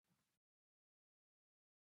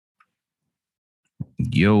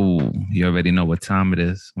Yo, you already know what time it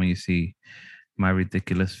is when you see my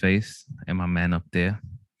ridiculous face and my man up there.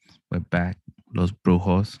 We're back. Los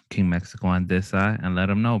Brujos, King Mexico on this side, and let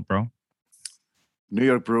them know, bro. New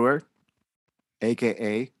York Brewer,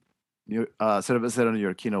 aka Cervecero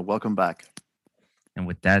Neoyorquino. Welcome back. And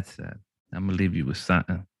with that said, I'm gonna leave you with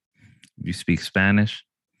something. If you speak Spanish,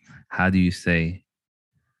 how do you say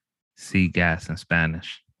sea gas in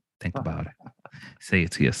Spanish? Think about it. Say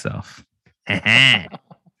it to yourself.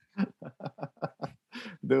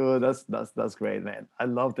 Dude, that's great, man. I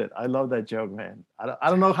loved it. I love that joke, man. I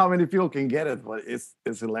don't know how many people can get it, but it's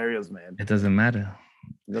hilarious, man. It doesn't matter.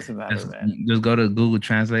 It doesn't matter, Just, man. just go to Google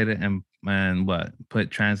Translator and what?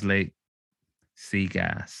 Put translate sea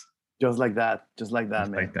gas. Just like that. Just like that,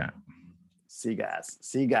 Just man. like that. Sea gas.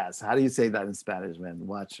 Sea gas. How do you say that in Spanish, man?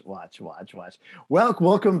 Watch. Well,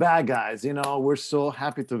 welcome back, guys. We're so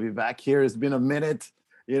happy to be back here. It's been a minute.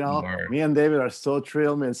 Word. Me and David are so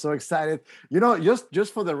thrilled, man. So excited.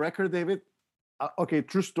 Just for the record, David. Okay,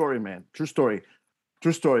 true story, man. True story,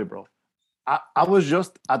 bro. I was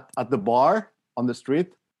just at the bar on the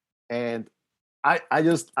street, and I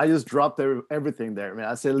just dropped everything there, man.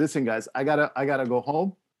 I said, listen, guys, I gotta go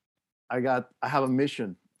home. I have a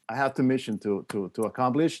mission. I have a mission to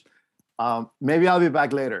accomplish. Maybe I'll be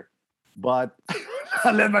back later, but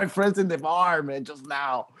I left my friends in the bar, man, just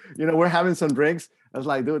now. We're having some drinks. I was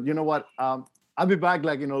like, dude, you know what? I'll be back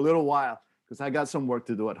like in a little while because I got some work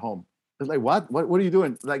to do at home. It's like, what are you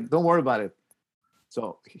doing? Like, don't worry about it.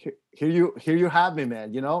 So here you have me,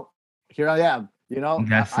 man. Here I am.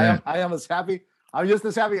 I am as happy. I'm just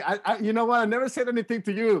as happy. You know what? I never said anything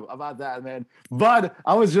to you about that, man. But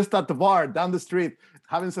I was just at the bar down the street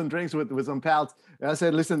having some drinks with some pals. And I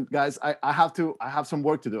said, listen, guys, I have some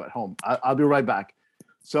work to do at home. I'll be right back.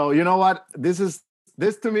 So you know what?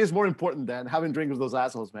 This to me is more important than having drinks with those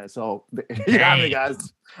assholes, man. So yeah, me,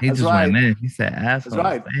 guys. He That's just right. went in. He said asshole. That's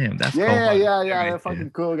right. Damn, that's Yeah. cold. They're fucking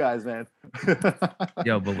cool guys, man.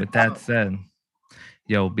 Yo, but with that said,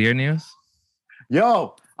 beer news?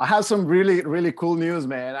 Yo, I have some really, really cool news,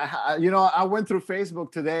 man. I went through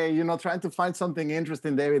Facebook today, trying to find something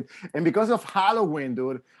interesting, David. And because of Halloween,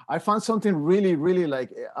 dude, I found something really, really like,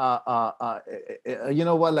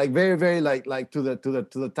 like very, very like to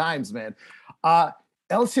the times, man.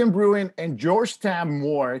 LCM Brewing and Georgetown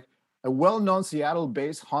Morgue, a well-known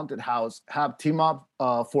Seattle-based haunted house, have teamed up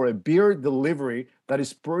for a beer delivery that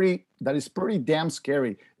is pretty damn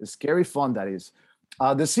scary. It's scary fun, that is.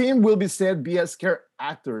 The scene will be set via scare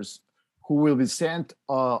actors who will be sent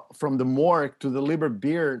from the morgue to deliver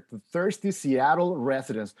beer to thirsty Seattle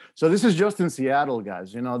residents. So this is just in Seattle,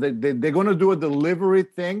 guys. They're going to do a delivery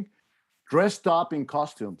thing dressed up in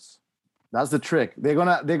costumes. That's the trick. They're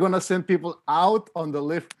gonna send people out on the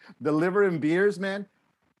lift delivering beers, man,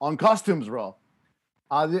 on costumes, bro.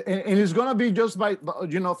 And it's gonna be just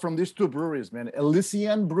from these two breweries, man,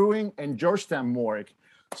 Elysian Brewing and Georgetown Morgue.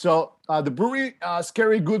 So the brewery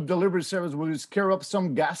Scary Good Delivery Service will scare up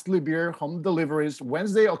some ghastly beer home deliveries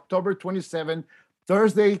Wednesday, October 27th,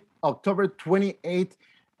 Thursday, October 28th,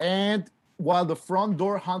 and while the front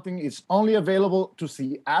door hunting is only available to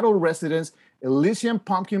Seattle residents, Elysian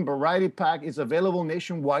Pumpkin Variety Pack is available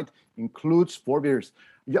nationwide, includes 4 beers.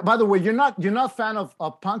 By the way, you're not a fan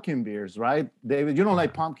of pumpkin beers, right, David? You don't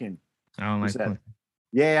like pumpkin. I don't like pumpkin.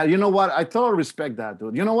 Yeah, you know what? I totally respect that,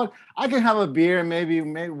 dude. You know what? I can have a beer, maybe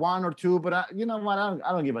 1 or 2, but you know what?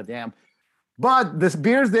 I don't give a damn. But the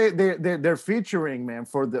beers they're featuring, man,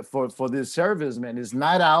 for this service, man, is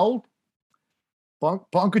Night Owl,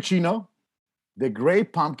 Punkuccino, the Gray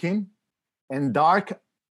Pumpkin, and Dark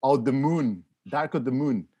of the Moon.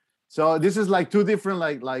 So this is like 2 different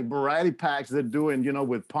like variety packs they're doing,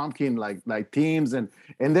 with pumpkin like themes, and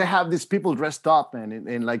they have these people dressed up and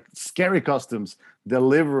in like scary costumes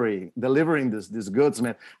delivering this goods,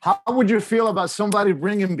 man. How would you feel about somebody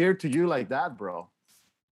bringing beer to you like that, bro?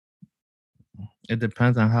 It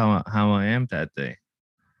depends on how I am that day.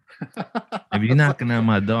 If you're knocking on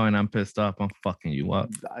my door and I'm pissed off, I'm fucking you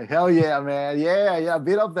up. Hell yeah, man. Yeah.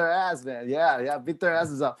 Beat up their ass, man. Yeah. Beat their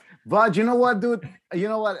asses up. But you know what, dude? You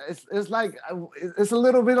know what? It's like it's a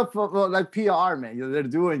little bit of like PR, man. They're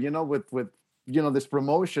doing, with this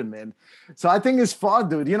promotion, man. So I think it's fun,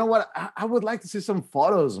 dude. You know what? I would like to see some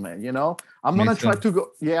photos, man. I'm gonna try to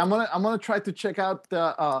go. Yeah, I'm gonna try to check out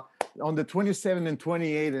on the 27th and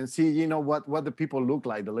 28th and see, what the people look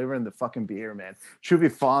like delivering the fucking beer, man. Should be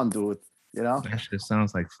fun, dude. That shit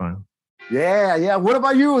sounds like fun. Yeah. What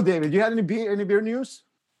about you, David? You had any beer news?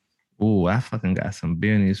 Ooh, I fucking got some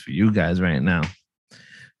beer news for you guys right now.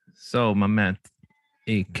 So my man,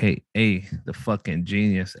 AKA the fucking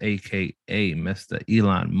genius, AKA Mr.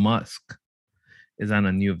 Elon Musk, is on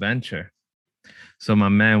a new venture. So my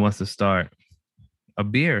man wants to start a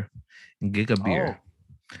beer, Giga Beer.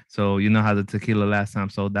 So you know how the tequila last time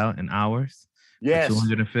sold out in hours? Yes.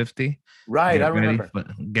 250. Right, I remember.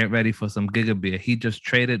 Get ready for some Giga Beer. He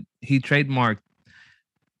trademarked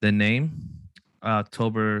the name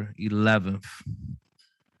October 11th,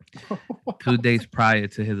 2 days prior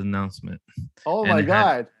to his announcement. Oh my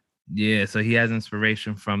God. Yeah, so he has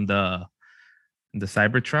inspiration from the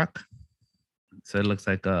Cybertruck. So it looks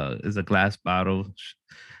like is a glass bottle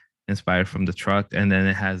inspired from the truck, and then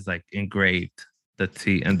it has like engraved the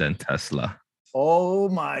T and then Tesla. Oh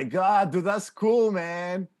my God, dude, that's cool,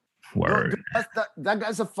 man. Word. Dude, that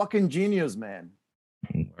guy's a fucking genius, man.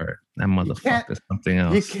 Word. That motherfucker is something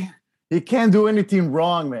else. He can't do anything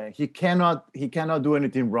wrong, man. He cannot do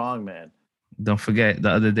anything wrong, man. Don't forget, the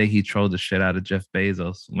other day he trolled the shit out of Jeff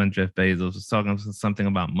Bezos when Jeff Bezos was talking something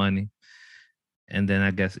about money. And then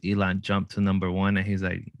I guess Elon jumped to number one and he's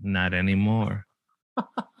like, not anymore.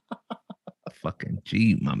 Fucking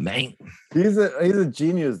G, my man. He's a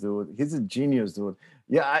genius, dude. He's a genius, dude.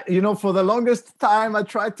 Yeah, for the longest time I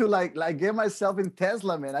tried to like get myself in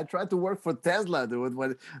Tesla, man. I tried to work for Tesla, dude.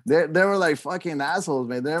 But they were like fucking assholes,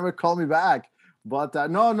 man. They never called me back. But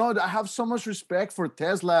no, I have so much respect for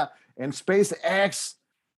Tesla and SpaceX.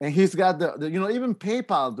 And he's got the even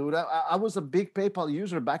PayPal, dude. I was a big PayPal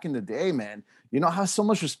user back in the day, man. I have so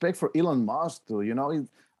much respect for Elon Musk, dude. He's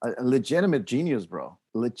a legitimate genius, bro.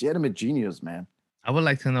 Legitimate genius, man. I would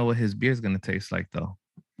like to know what his beer is going to taste like, though.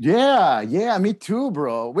 Yeah, me too,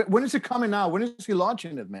 bro. When is it coming out? When is he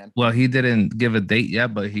launching it, man? Well, he didn't give a date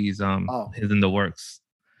yet, but he's in the works.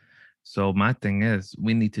 So my thing is,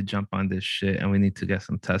 we need to jump on this shit and we need to get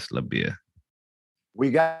some Tesla beer. We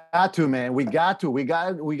got to, man. We got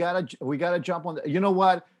to jump on. You know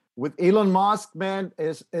what? With Elon Musk, man,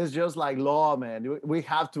 is just like law, man. We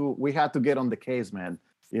have to get on the case, man.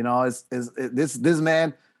 This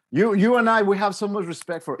man. You and I, we have so much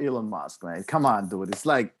respect for Elon Musk, man. Come on, dude. It's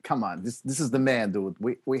like, come on. This is the man, dude.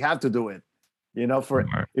 We have to do it.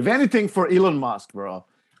 If anything, for Elon Musk, bro.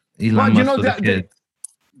 Elon Musk,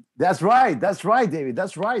 that's right, David.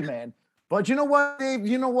 That's right, man. But you know what, Dave?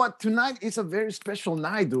 You know what? Tonight is a very special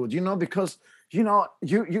night, dude. Because you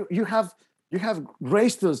have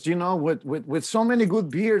graced us, with so many good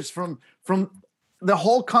beers from the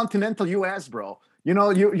whole continental U.S., bro.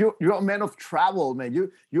 You're a man of travel, man.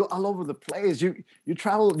 You're all over the place. You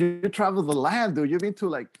travel the land, dude. You've been to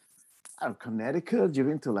like Connecticut. You've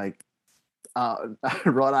been to like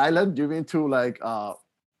Rhode Island. You've been to like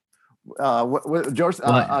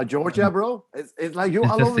Georgia, bro. It's like you're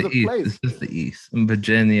all over the place. This is the East. In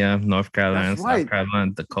Virginia, North Carolina, South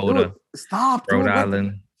Carolina, Dakota, dude, stop, Rhode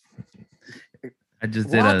Island. I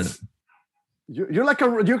just did You're like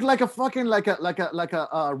a fucking like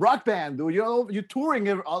a rock band, dude. You're touring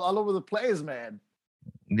all over the place, man.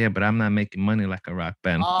 Yeah, but I'm not making money like a rock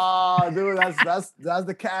band. Oh, dude, that's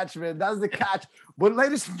the catch, man. That's the catch. But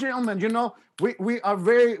ladies and gentlemen, we are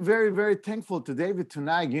very, very, very thankful to David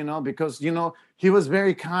tonight, because he was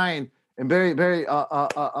very kind and very, very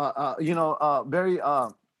very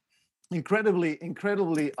incredibly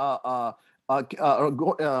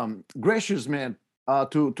gracious, man,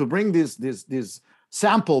 to bring this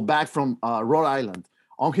sample back from Rhode Island.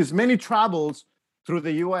 On his many travels through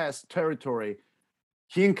the U.S. territory,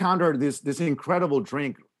 he encountered this incredible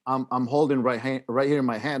drink I'm holding right here in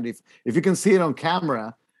my hand. If you can see it on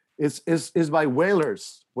camera, it's by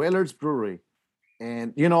Whalers Brewery,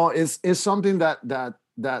 and it's something that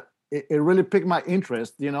it really piqued my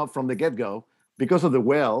interest, from the get-go, because of the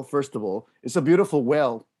whale. First of all, it's a beautiful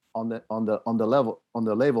whale on the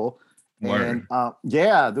label. Word.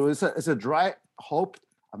 And dude, it's a dry hopped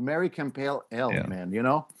American pale ale, man.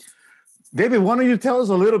 David, why don't you tell us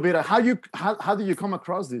a little bit of how did you come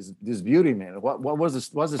across this beauty, man? What's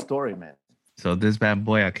the story, man? So this bad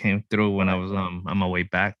boy, I came through when I was on my way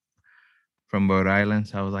back from Rhode Island.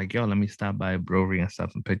 So I was like, yo, let me stop by a brewery and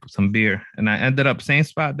stuff and pick up some beer. And I ended up same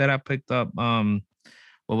spot that I picked up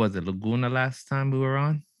what was it, Laguna last time we were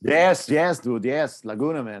on? Yes, dude. Yes,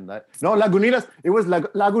 Laguna, man. No, Lagunitas. It was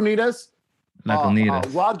Lagunitas. Lagunitas.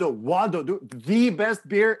 Waldo, dude, the best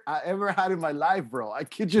beer I ever had in my life, bro. I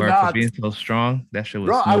kid you not. For being so strong, that shit was.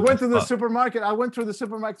 Bro, I went to the supermarket. I went through the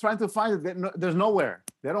supermarket trying to find it. There's nowhere.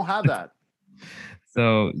 They don't have that.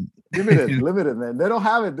 So limited, man. They don't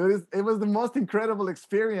have it, dude. It was the most incredible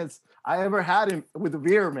experience I ever had with the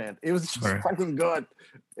beer, man. It was just fucking good.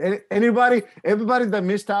 Everybody that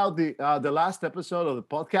missed out the last episode of the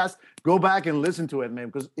podcast, go back and listen to it, man,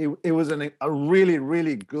 because it was a really,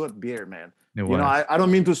 really good beer, man. I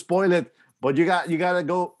don't mean to spoil it, but you got to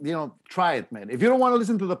go, try it, man. If you don't want to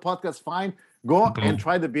listen to the podcast, fine. Go Go and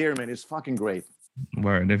try the beer, man. It's fucking great.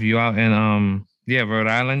 word. If you out in Rhode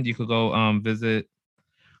Island, you could go visit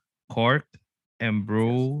Cork and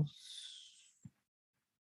Brew.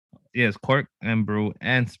 Yes, Cork and Brew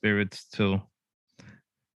and Spirits too.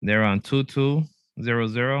 They're on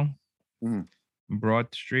 2200 Mhm.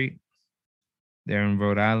 Broad Street. They're in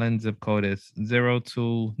Rhode Island. Zip code is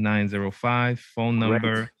 02905. Phone Great.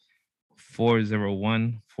 number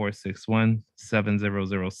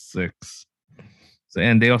 401-461-7006. So,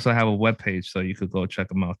 and they also have a webpage, so you could go check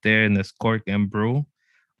them out there. And it's Cork and Brew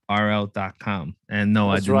RL.com. And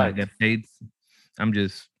no, That's I did right. not get paid. I'm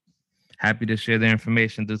just happy to share their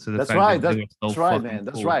information due to the That's fact right. that they were so That's right, fucking man.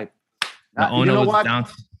 That's cool. right. The You owner know was what?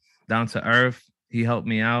 down to earth. He helped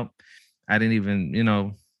me out. I didn't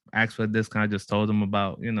even, ask for a discount. I just told him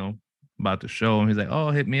about the show. And he's like,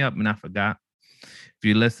 oh, hit me up. And I forgot. If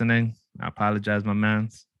you're listening, I apologize, my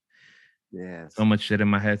mans. Yes. So much shit in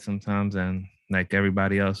my head sometimes. And like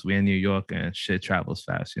everybody else, we're in New York and shit travels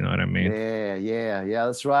fast. You know what I mean? Yeah.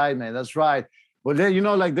 That's right, man. That's right. But then,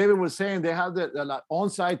 like David was saying, they have the like,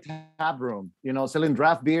 on-site tap room, selling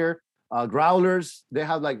draft beer, growlers. They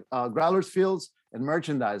have like growlers fields and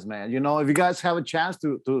merchandise, man. If you guys have a chance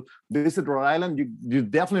to visit Rhode Island, you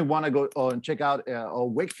definitely want to go and check out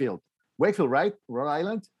Wakefield. Wakefield, right? Rhode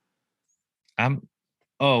Island?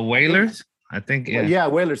 Whalers? I think, yeah. Yeah,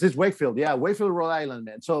 Whalers. It's Wakefield. Yeah, Wakefield, Rhode Island,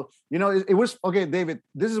 man. So, it was, okay, David,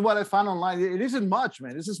 this is what I found online. It isn't much,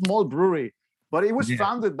 man. It's a small brewery, but it was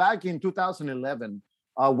founded back in 2011.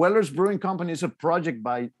 Whalers Brewing Company is a project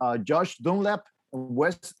by Josh Dunlap and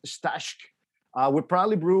Wes Stashk. We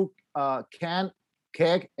proudly brew can,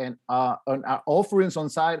 keg, and our offerings on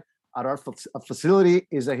site at our facility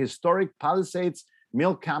is a historic Palisades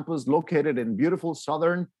Mill campus located in beautiful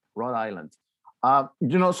southern Rhode Island. The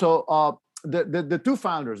two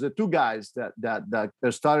founders, the two guys that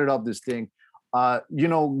started up this thing,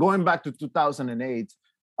 going back to 2008,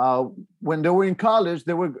 when they were in college,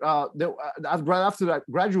 they were right after that,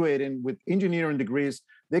 graduating with engineering degrees,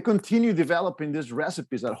 they continued developing these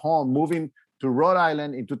recipes at home. Moving to Rhode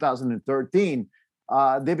Island in 2013,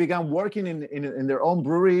 they began working in their own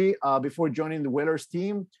brewery before joining the Whalers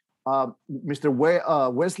team. Mr.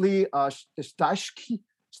 Wesley Stashk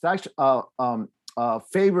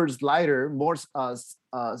favors lighter, more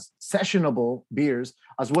sessionable beers,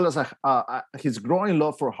 as well as his growing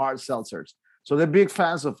love for hard seltzers. So they're big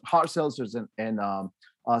fans of hard seltzers and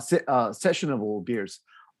sessionable beers.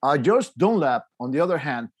 Josh Dunlap, on the other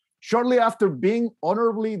hand, shortly after being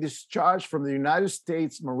honorably discharged from the United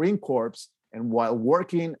States Marine Corps and while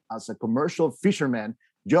working as a commercial fisherman,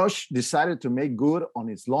 Josh decided to make good on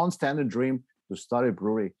his long-standing dream to start a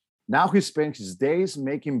brewery. Now he spends his days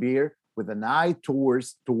making beer with an eye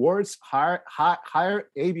towards higher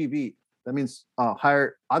ABV. That means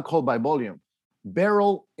higher alcohol by volume,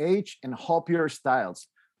 barrel aged and hoppier styles.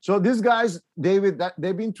 So these guys, David,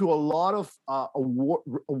 they've been to a lot of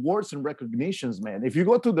awards and recognitions, man. If you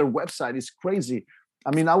go to their website, it's crazy.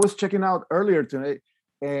 I mean, I was checking out earlier today,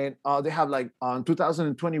 and they have like on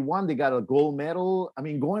 2021, they got a gold medal. I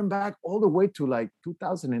mean, going back all the way to like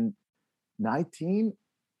 2019,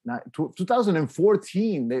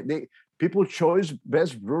 2014, they People's Choice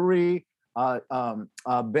Best Brewery,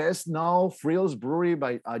 Best Frills Brewery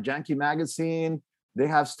by Yankee Magazine. They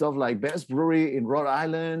have stuff like Best Brewery in Rhode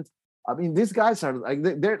Island. I mean, these guys are like,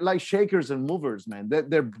 they're like shakers and movers, man.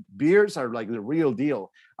 Their beers are like the real deal.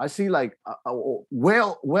 I see like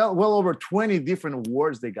well over 20 different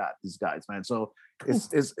awards they got, these guys, man. So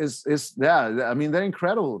it's yeah. I mean, they're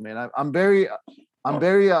incredible, man. I'm very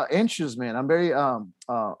anxious, man. I'm very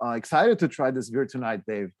excited to try this beer tonight,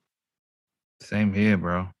 Dave. Same here,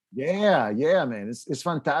 bro. Yeah, man. It's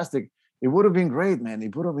fantastic. It would have been great, man.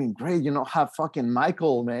 It would have been great, have fucking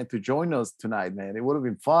Michael, man, to join us tonight, man. It would have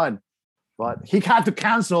been fun. But he had to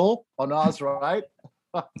cancel on us, right?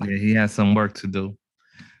 Yeah, he has some work to do.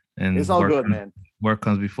 And it's all good, man. Work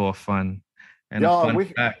comes before fun. And a fun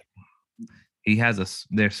fact, he has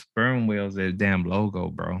their sperm whales, their damn logo,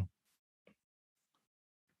 bro.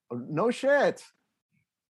 No shit.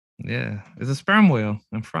 Yeah, it's a sperm whale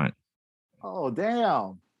in front. Oh,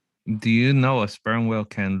 damn. Do you know a sperm whale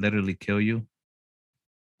can literally kill you?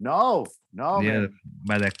 No, yeah, man.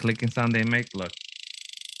 By that clicking sound they make, look.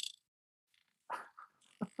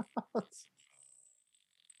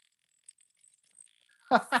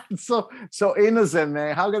 so innocent,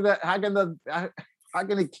 man. How can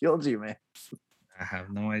it kill you, man? I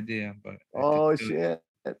have no idea, but oh shit.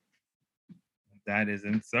 That is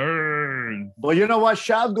insane. But you know what?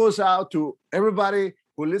 Shout goes out to everybody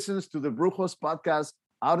who listens to the Brujos podcast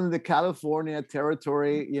out in the California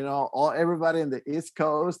territory, everybody in the East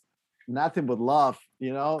Coast. nothing but love.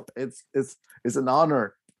 You know, it's an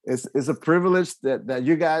honor. It's a privilege that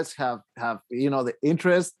you guys have the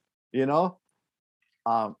interest. You know,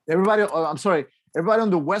 everybody. I'm sorry, everybody on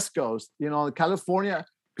the West Coast. You know, California,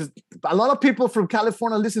 because a lot of people from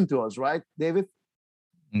California listen to us, right, David?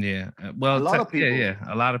 Yeah. A Well, lot of people. yeah.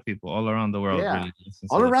 A lot of people all around the world Yeah, really listen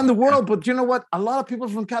all to the around the podcast. world. But you know what? A lot of people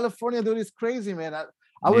from California, dude, it's crazy, man.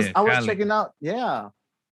 I was Cali. checking out. Yeah.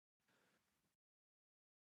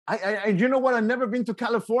 You know what? I've never been to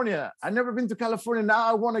California. I've never been to California. Now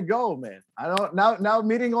I want to go, man. I don't now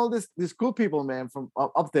meeting all these cool people, man, from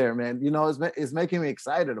up there, man. You know, it's making me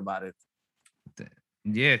excited about it.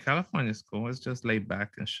 Yeah, California's cool. It's just laid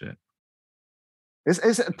back and shit.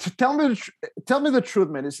 Tell me the truth,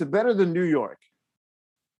 man. Is it better than New York?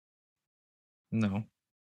 No,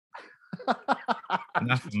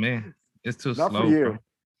 not for me. It's too Not slow, for you. bro.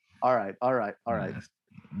 All right. Yes.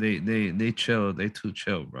 They chill. They too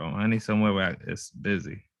chill, bro. I need somewhere where it's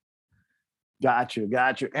busy. Got you.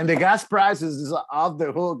 And the gas prices is off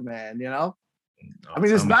the hook, man. You know, Oh, I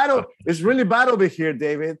mean, it's tell me bad. about it. It's really bad over here,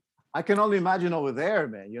 David. I can only imagine over there,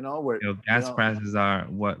 man. You know, where Yo, gas prices are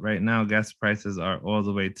what right now? Gas prices are all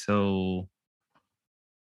the way till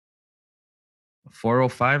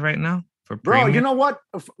 405 right now for bro. premium. You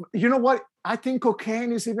know what? I think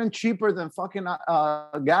cocaine is even cheaper than fucking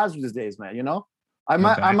gas these days, man. You know, I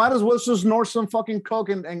might as well just snort some fucking coke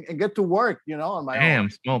and get to work. You know, on my Damn,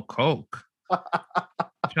 own. smoke coke.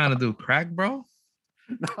 Trying to do crack, bro?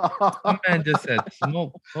 My man just said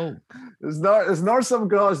smoke coke. Snort some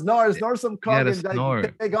coke. Snort some coke and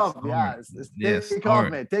snort. Take off. Snort. Yeah, take off,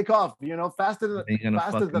 man. Take off. You know, faster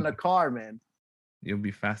than a car, man. You'll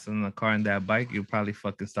be faster than a car in that bike. You'll probably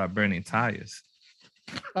fucking start burning tires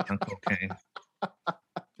on cocaine.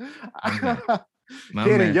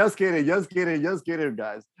 Just kidding,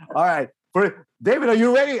 guys. All right, for David, are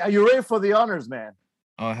you ready? Are you ready for the honors, man?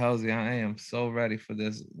 Oh hell's yeah, I am so ready for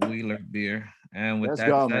this Wheeler beer. And with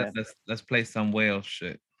let's play some whale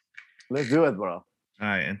shit. Let's do it, bro. All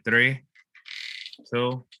right, in 3,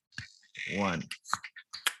 2, 1.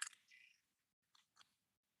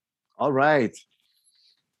 All right.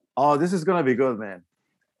 Oh, this is gonna be good, man.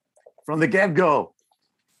 From the get-go.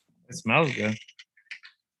 It smells good.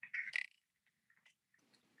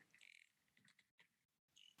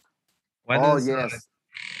 Why does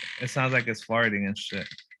it sounds like it's farting and shit.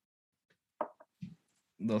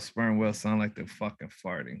 Those sperm whales sound like they're fucking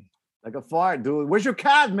farting. Like a fart, dude. Where's your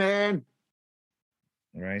cat, man?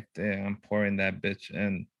 Right there. I'm pouring that bitch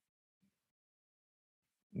in.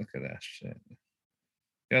 Look at that shit.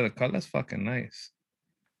 Yeah, the color's fucking nice.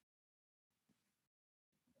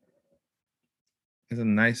 It's a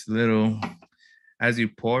nice little, as you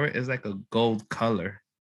pour it, it's like a gold color.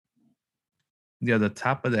 Yeah, the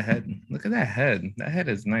top of the head. Look at that head. That head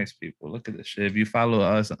is nice, people. Look at this shit. If you follow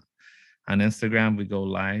us on Instagram, we go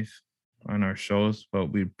live on our shows, but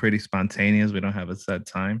we're pretty spontaneous. We don't have a set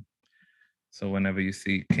time. So whenever you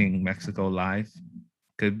see King Mexico live,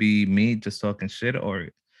 could be me just talking shit, or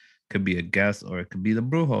it could be a guest, or it could be the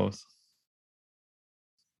Brujos.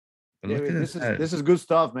 Yeah, this is good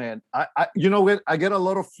stuff, man. I you know what? I get a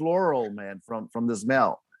lot of floral, man, from the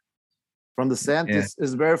smell. From the scent,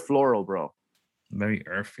 it's very floral, bro. Very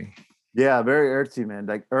earthy. Yeah, very earthy, man.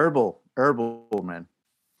 Like herbal, man.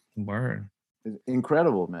 Word. It's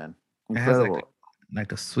incredible, man. Incredible. It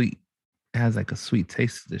has like a sweet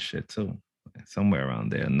taste to this shit too. Somewhere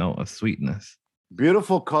around there, a sweetness.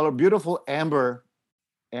 Beautiful color, beautiful amber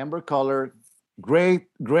color. Great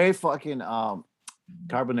fucking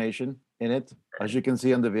carbonation in it, as you can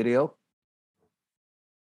see on the video.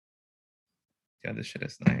 Yeah, this shit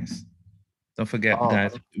is nice. Don't forget,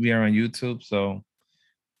 guys, we are on YouTube. So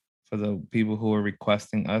for the people who are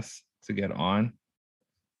requesting us to get on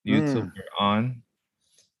YouTube, we're on.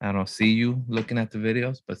 I don't see you looking at the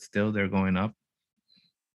videos, but still they're going up.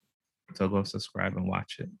 So go subscribe and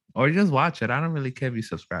watch it. Or just watch it. I don't really care if you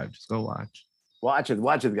subscribe. Just go watch. Watch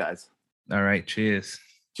it, guys. All right. Cheers.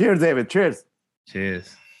 Cheers, David. Cheers.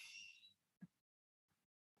 Cheers.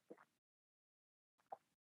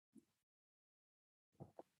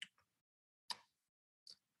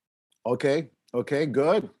 Okay,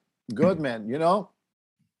 good, man. You know,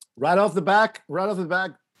 right off the back,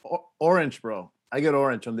 orange, bro. I get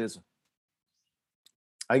orange on this.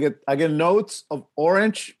 I get notes of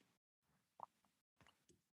orange.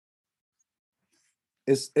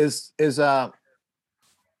 It's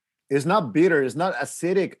not bitter. It's not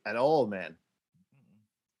acidic at all, man.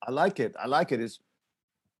 I like it. It's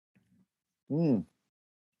It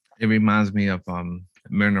reminds me of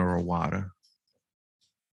mineral water.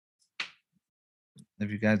 Have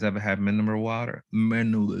you guys ever had mineral water?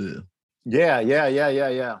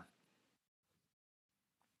 Yeah.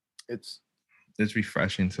 It's It's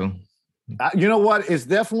refreshing too. you know what? It's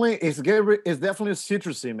definitely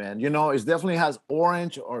citrusy, man. You know, it definitely has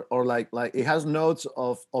orange or like it has notes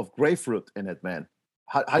of grapefruit in it, man.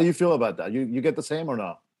 How do you feel about that? You get the same or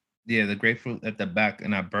no? Yeah, the grapefruit at the back,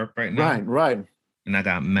 and I burp right now, Right. and I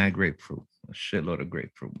got mad grapefruit, a shitload of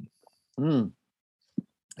grapefruit. Mm.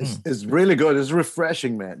 Mm. It's really good. It's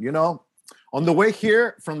refreshing, man. You know, on the way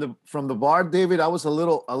here from the bar, David, I was a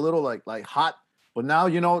little like hot, but now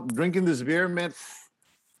you know, drinking this beer, man.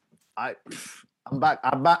 I I'm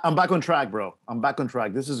back on track, bro. I'm back on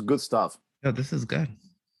track. This is good stuff. Yo, this is good.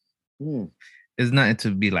 Mm. It's nothing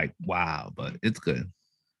to be like wow, but it's good.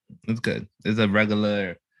 It's good. It's a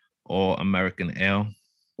regular or American ale.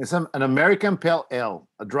 It's an American pale ale,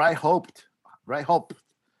 a dry hoped.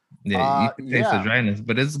 Yeah, you can taste the Yeah. dryness,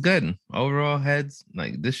 but it's good. Overall heads,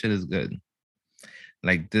 like this shit is good.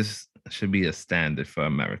 Like this should be a standard for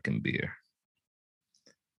American beer.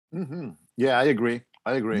 Yeah, I agree.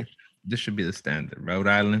 I agree. This should be the standard. Rhode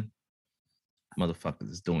Island, motherfuckers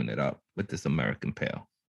is doing it up with this American pale.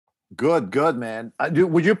 Good, man.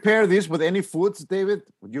 Would you pair this with any foods, David?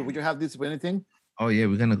 Would you have this with anything? Oh yeah,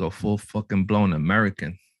 we're gonna go full fucking blown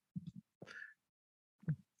American.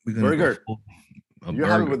 We're gonna Burger. go full a You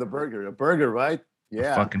have it burger, with a burger, right? a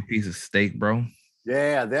Yeah. fucking piece of steak, bro.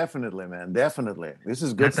 Yeah, definitely, man. Definitely. This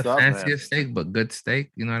is good Not the stuff, man. fanciest steak, but good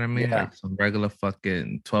steak. You know what I mean? Yeah. Like some regular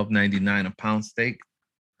fucking $12.99 a pound steak.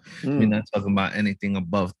 We're Mm. not talking about anything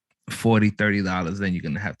above $40, $30. Then you're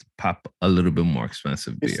gonna have to pop a little bit more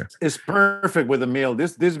expensive beer. It's perfect with a meal.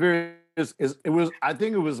 This beer is it was I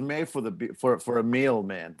think it was made for a meal,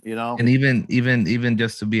 man. You know. And even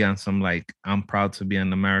just to be on some like I'm proud to be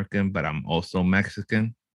an American, but I'm also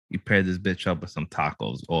Mexican. You pair this bitch up with some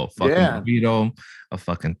tacos or a fucking Yeah. burrito, a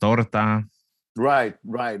fucking torta, Right. a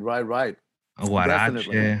huarache.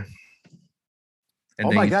 Definitely. And Oh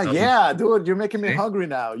then my you god, tell- yeah, dude, you're making me See? hungry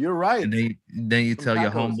now. You're right. And then you Some tell your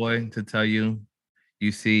tacos. homeboy to tell you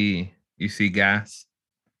you see gas,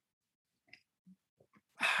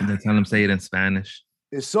 and then tell him say it in Spanish.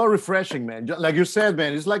 It's so refreshing, man. Like you said,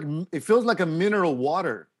 man, it's like it feels like a mineral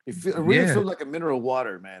water. It really Yeah. feels like a mineral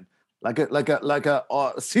water, man. Like a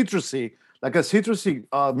citrusy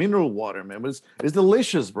mineral water, man. But it's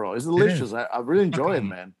delicious, bro. It's delicious. I really enjoy it,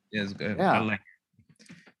 man. Yeah, it's good. Yeah. I like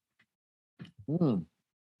Mm.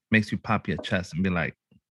 makes you pop your chest and be like,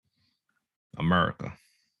 America.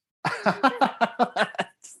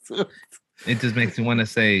 It just makes you want to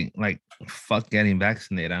say, like, fuck getting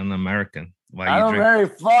vaccinated. I'm American. Why I you don't drink? very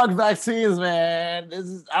fuck vaccines, man. This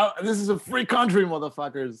is a free country,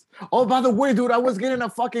 motherfuckers. Oh, by the way, dude, I was getting a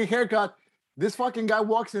fucking haircut. This fucking guy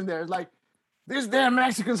walks in there. It's like, these damn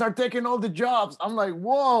Mexicans are taking all the jobs. I'm like,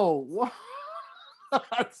 whoa.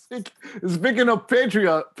 Speaking of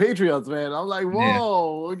patriots, man. I'm like,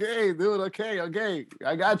 whoa, okay, dude, okay,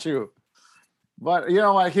 I got you. But you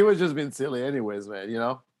know what? He was just being silly, anyways, man. You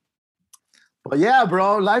know. But yeah,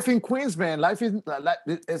 bro, life in Queens, man. Life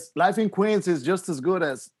in Queens is just as good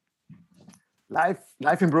as life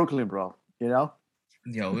in Brooklyn, bro. You know.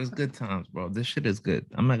 Yo, it's good times, bro. This shit is good.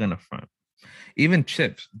 I'm not gonna front. Even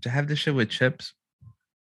chips. To have this shit with chips.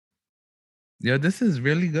 Yo, this is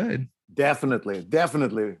really good. Definitely.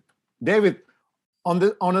 David,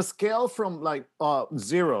 on a scale from like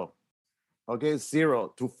 0, okay,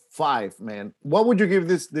 0 to 5, man, what would you give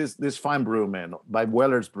this fine brew, man, by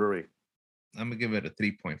Weller's Brewery? I'm gonna give it a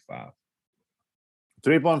 3.5.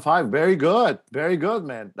 3.5. Very good,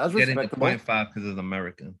 man. That's Getting the respectable. 0.5 because it's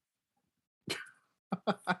American.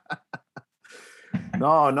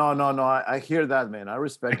 No. I hear that, man. I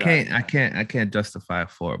respect that. I can't justify it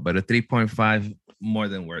for it, but a 3.5 more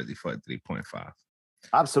than worthy for a 3.5.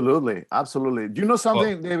 Absolutely. Do you know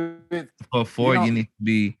something, David? For 4, know- you need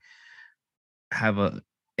to have a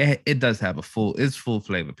it does have it's full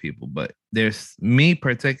flavor, people, but there's me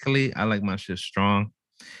particularly, I like my shit strong.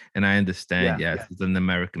 And I understand, yes, it's an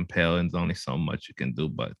American pale and there's only so much you can do,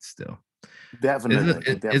 but still. Definitely.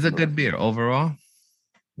 It's a good beer overall.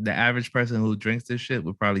 The average person who drinks this shit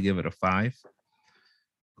would probably give it a 5.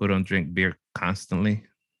 Who don't drink beer constantly.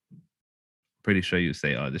 Pretty sure you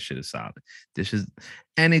say, oh, this shit is solid.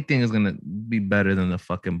 Anything is gonna be better than the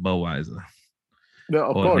fucking Budweiser. No,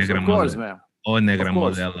 of course, man. Or Negra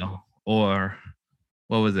Modelo. Or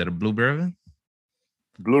what was it? A Blue Ribbon?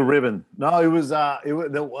 Blue Ribbon. No,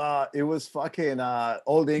 it was fucking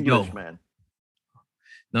Old English, man.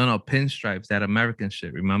 No, Pinstripes, that American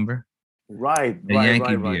shit, remember? Right. The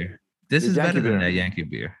Yankee beer. This is better than that Yankee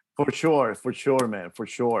beer. For sure, man. For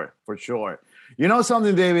sure. You know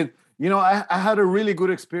something, David? You know, I had a really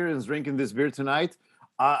good experience drinking this beer tonight.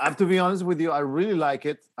 I have to be honest with you. I really like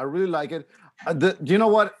it. I really like it. You know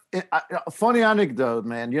what? Funny anecdote,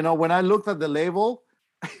 man. You know, when I looked at the label,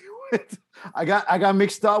 I got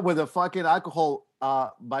mixed up with the fucking alcohol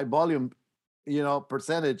by volume, you know,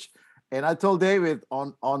 percentage. And I told David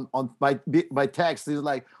on by text, he's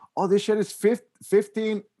like, "Oh, this shit is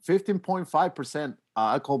 15.5%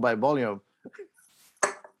 alcohol by volume."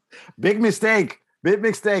 Big mistake. Big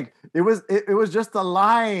mistake. It was just a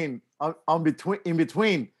line on between in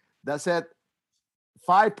between that said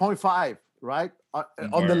 5.5, right?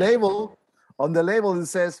 On the label, it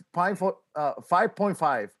says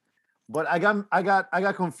 5.5. But I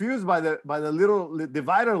got confused by the little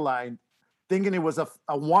divider line, thinking it was a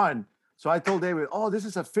one. So I told David, "Oh, this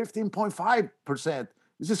is a 15.5%.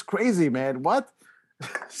 This is crazy, man. What?"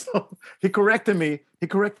 So he corrected me. He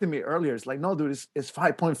corrected me earlier. It's like, "No, dude, it's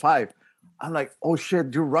 5.5." I'm like, "Oh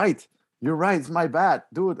shit, you're right. You're right. It's my bad,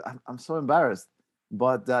 dude. I'm so embarrassed."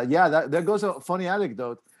 But yeah, there goes a funny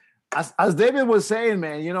anecdote. As David was saying,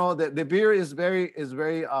 man, you know, the beer is very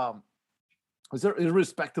it's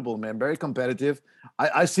respectable, man. Very competitive.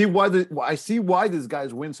 I see why these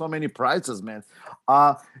guys win so many prizes, man.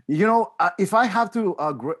 You know, if I have to,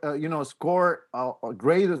 you know, score a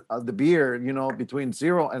grade the beer, you know, between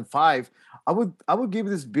 0 and 5, I would give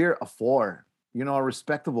this beer a 4. You know, a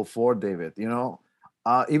respectable 4, David. You know,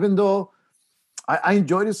 even though I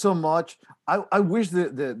enjoyed it so much, I wish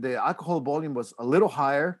the alcohol volume was a little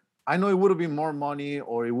higher. I know it would have been more money,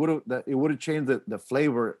 or it would have changed the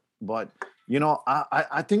flavor, but you know,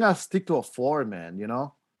 I think I'll stick to a 4, man. You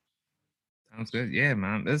know, Sounds good. Yeah,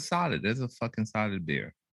 man. It's solid. It's a fucking solid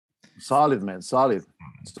beer. solid, man. Solid,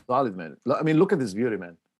 man. I mean, look at this beauty,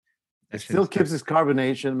 man. It still keeps its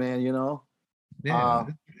carbonation, man. You know. Yeah,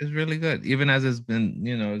 it's really good. Even as it's been,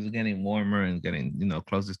 you know, it's getting warmer and getting, you know,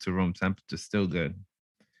 closer to room temperature, still good.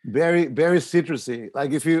 Very, very citrusy. Like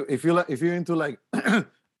if you're into like,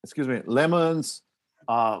 excuse me, lemons,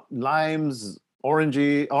 limes,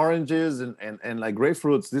 oranges, and like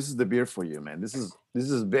grapefruits, this is the beer for you, man. This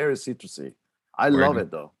is very citrusy. I love it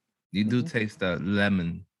though. You do taste the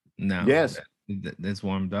lemon now. Yes, that's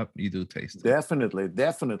warmed up. You do taste it. Definitely,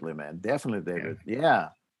 man. Definitely, David. Yeah.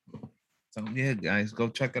 So yeah, guys, go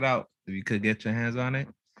check it out if you could get your hands on it.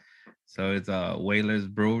 So it's Whalers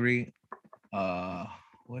Brewery.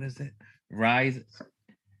 What is it? Rise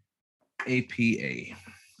APA.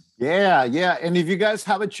 Yeah. And if you guys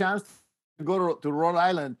have a chance to go to Rhode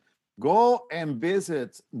Island, go and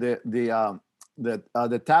visit the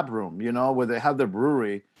tap room. You know, where they have the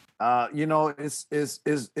brewery. You know,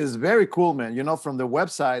 it's very cool, man. You know, from the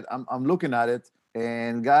website, I'm looking at it,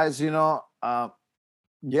 and guys, you know,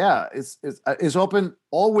 yeah, it's open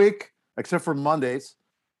all week except for Mondays.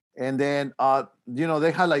 And then you know,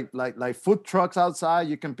 they have like food trucks outside.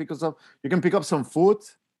 You can pick up some food,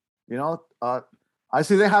 you know. I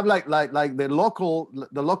see they have like the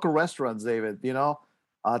local restaurants, David, you know,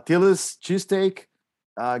 Tillis cheesesteak,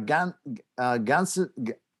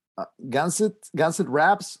 Gansett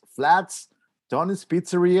Wraps, Flats, Tony's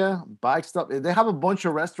Pizzeria, Bike Stop. They have a bunch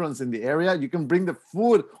of restaurants in the area. You can bring the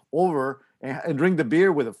food over and drink the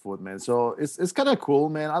beer with the food, man. So it's kind of cool,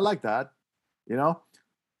 man. I like that, you know.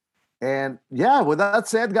 And yeah, with that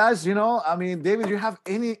said, guys, you know, I mean, David, you have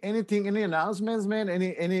any announcements, man?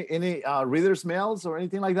 Any readers' mails or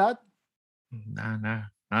anything like that? Nah,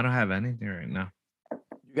 I don't have anything right now.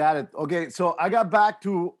 You got it. Okay, so I got back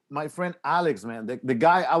to my friend Alex, man, the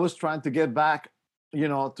guy I was trying to get back, you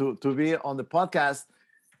know, to be on the podcast,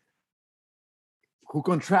 who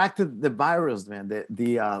contracted the virus, man, the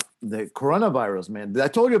coronavirus, man. I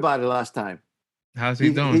told you about it last time. How's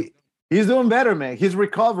he doing? He's doing better, man. He's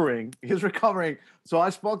recovering. So I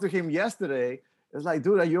spoke to him yesterday. It's like,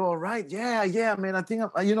 dude, are you all right? Yeah, man. I think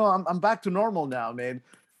I'm back to normal now, man.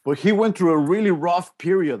 But he went through a really rough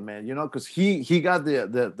period, man. You know, because he got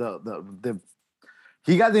the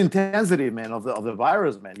intensity, man, of the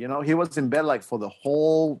virus, man. You know, he was in bed like for the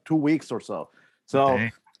whole 2 weeks or so. So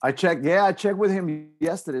dang. I checked with him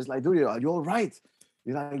yesterday. It's like, dude, are you all right?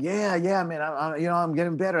 You're like, yeah, man. I'm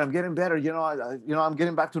getting better. You know, I'm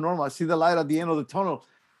getting back to normal. I see the light at the end of the tunnel.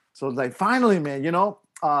 So it's like, finally, man. You know,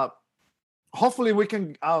 hopefully we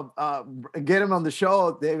can get him on the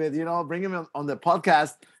show, David. You know, bring him on the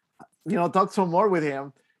podcast. You know, talk some more with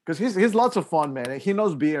him because he's lots of fun, man. He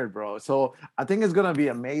knows beer, bro. So I think it's gonna be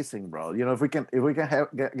amazing, bro. You know, if we can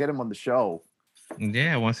get him on the show.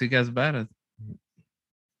 Yeah, once he gets better.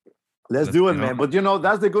 Let's do it, man. But you know,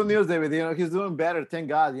 that's the good news, David. You know, he's doing better. Thank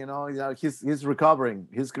God. You know, he's recovering.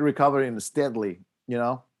 He's recovering steadily. You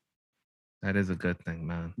know, that is a good thing,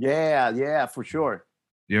 man. Yeah, for sure.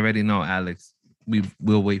 You already know, Alex.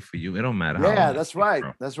 we'll wait for you. It don't matter how Yeah, long it that's takes, right.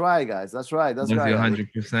 bro. That's right, guys. That's right. That's Once right, you're Ali.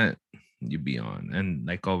 100%, you be on. And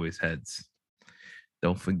like always, heads.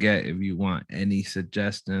 Don't forget if you want any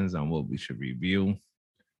suggestions on what we should review,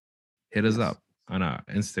 hit us Yes. up on our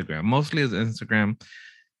Instagram. Mostly it's Instagram.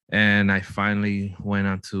 And I finally went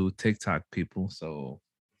onto TikTok, people. So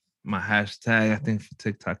my hashtag, I think for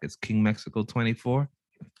TikTok is King Mexico 24.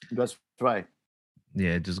 That's right.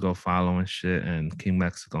 Yeah, just go follow and shit and King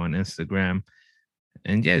Mexico on Instagram.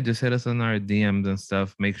 And yeah, just hit us on our DMs and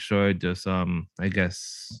stuff. Make sure just I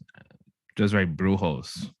guess just write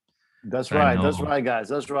Brujos. That's So I right. That's know right, guys.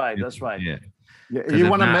 That's right. if, That's right. yeah. Yeah, Because you if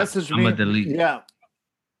want to not, message I'm gonna me? delete. Yeah,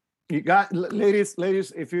 you got ladies.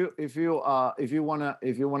 If you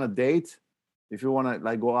wanna date, if you wanna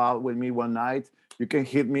like go out with me one night, you can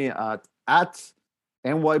hit me at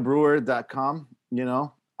nybrewer.com. You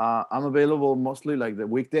know, I'm available mostly like the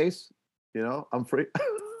weekdays. You know, I'm free.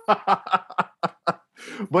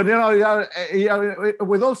 But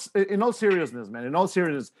with all in all seriousness, man, in all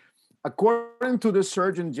seriousness, according to the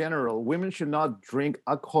Surgeon General, women should not drink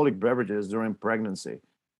alcoholic beverages during pregnancy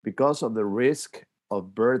because of the risk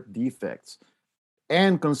of birth defects.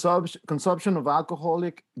 And consumption of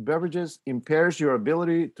alcoholic beverages impairs your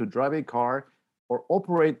ability to drive a car or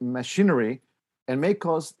operate machinery and may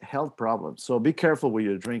cause health problems. So be careful with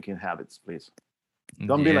your drinking habits, please.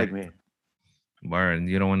 Don't be Yeah. like me. Word.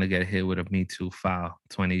 You don't want to get hit with a Me Too file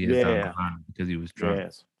 20 years down the Yeah. line because he was drunk.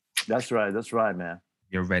 Yes. That's right. That's right, man.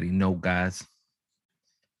 You already know, guys.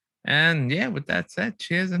 And yeah, with that said,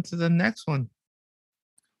 cheers into the next one.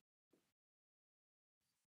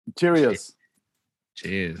 Cheers.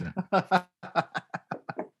 Cheers.